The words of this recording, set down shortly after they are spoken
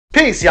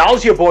Peace, y'all.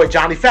 It's your boy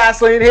Johnny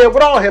Fastlane here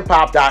with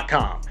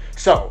allhiphop.com.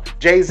 So,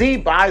 Jay-Z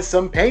buys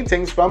some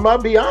paintings from a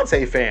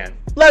Beyonce fan.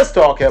 Let's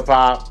talk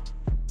hip-hop.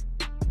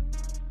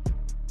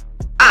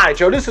 Alright,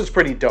 yo, this is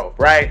pretty dope,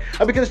 right?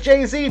 Because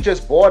Jay-Z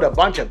just bought a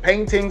bunch of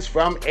paintings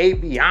from a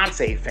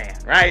Beyonce fan,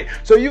 right?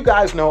 So you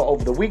guys know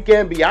over the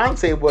weekend,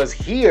 Beyonce was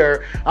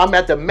here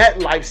at the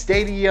MetLife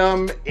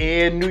Stadium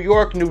in New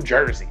York, New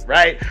Jersey,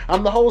 right?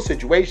 The whole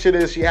situation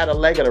is she had a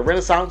leg of the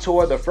Renaissance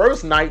tour. The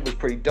first night was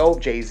pretty dope.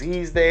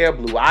 Jay-Z's there,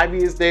 Blue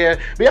Ivy is there.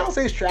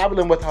 Beyonce's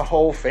traveling with her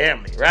whole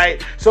family,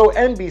 right? So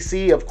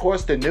NBC, of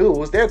course, the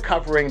news, they're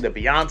covering the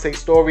Beyonce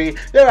story.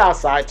 They're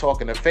outside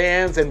talking to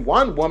fans, and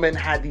one woman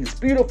had these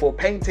beautiful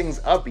paintings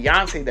of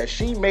Beyonce that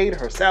she made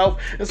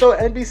herself, and so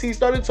NBC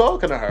started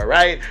talking to her,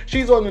 right?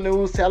 She's on the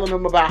news telling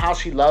them about how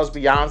she loves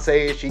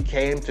Beyonce, she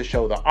came to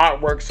show the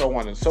artwork, so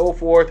on and so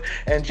forth,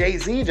 and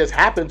Jay-Z just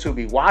happened to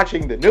be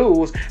watching the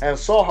news and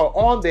saw her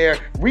on there,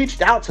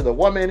 reached out to the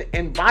woman,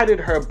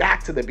 invited her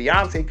back to the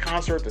Beyonce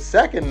concert the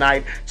second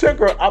night, took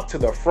her up to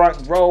the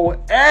front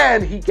row,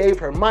 and he gave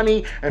her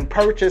money and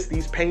purchased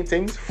these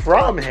paintings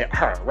from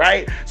her,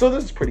 right? So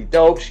this is pretty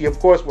dope. She, of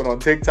course, went on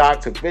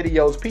TikTok, took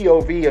videos,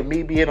 POV of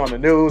me being on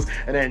the news,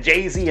 and then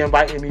Jay-Z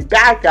invited me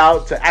back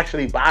out to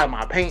actually buy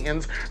my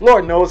paintings.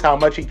 Lord knows how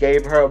much he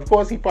gave her. Of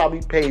course, he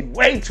probably paid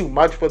way too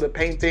much for the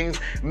paintings,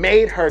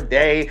 made her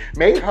day,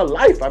 made her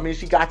life. I mean,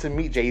 she got to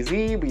meet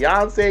Jay-Z,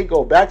 Beyonce,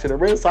 go back to the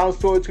Renaissance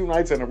tour 2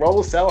 nights in a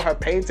row, sell her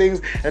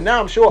paintings, and now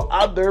I'm sure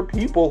other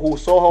people who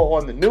saw her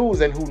on the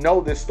news and who know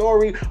this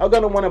story are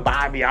gonna want to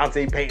buy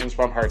Beyonce paintings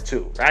from her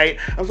too, right?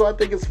 And so I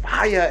think it's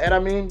fire, and I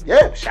mean,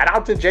 yeah, shout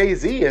out to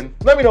Jay-Z, and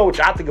let me know what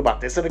y'all think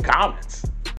about this in the comments.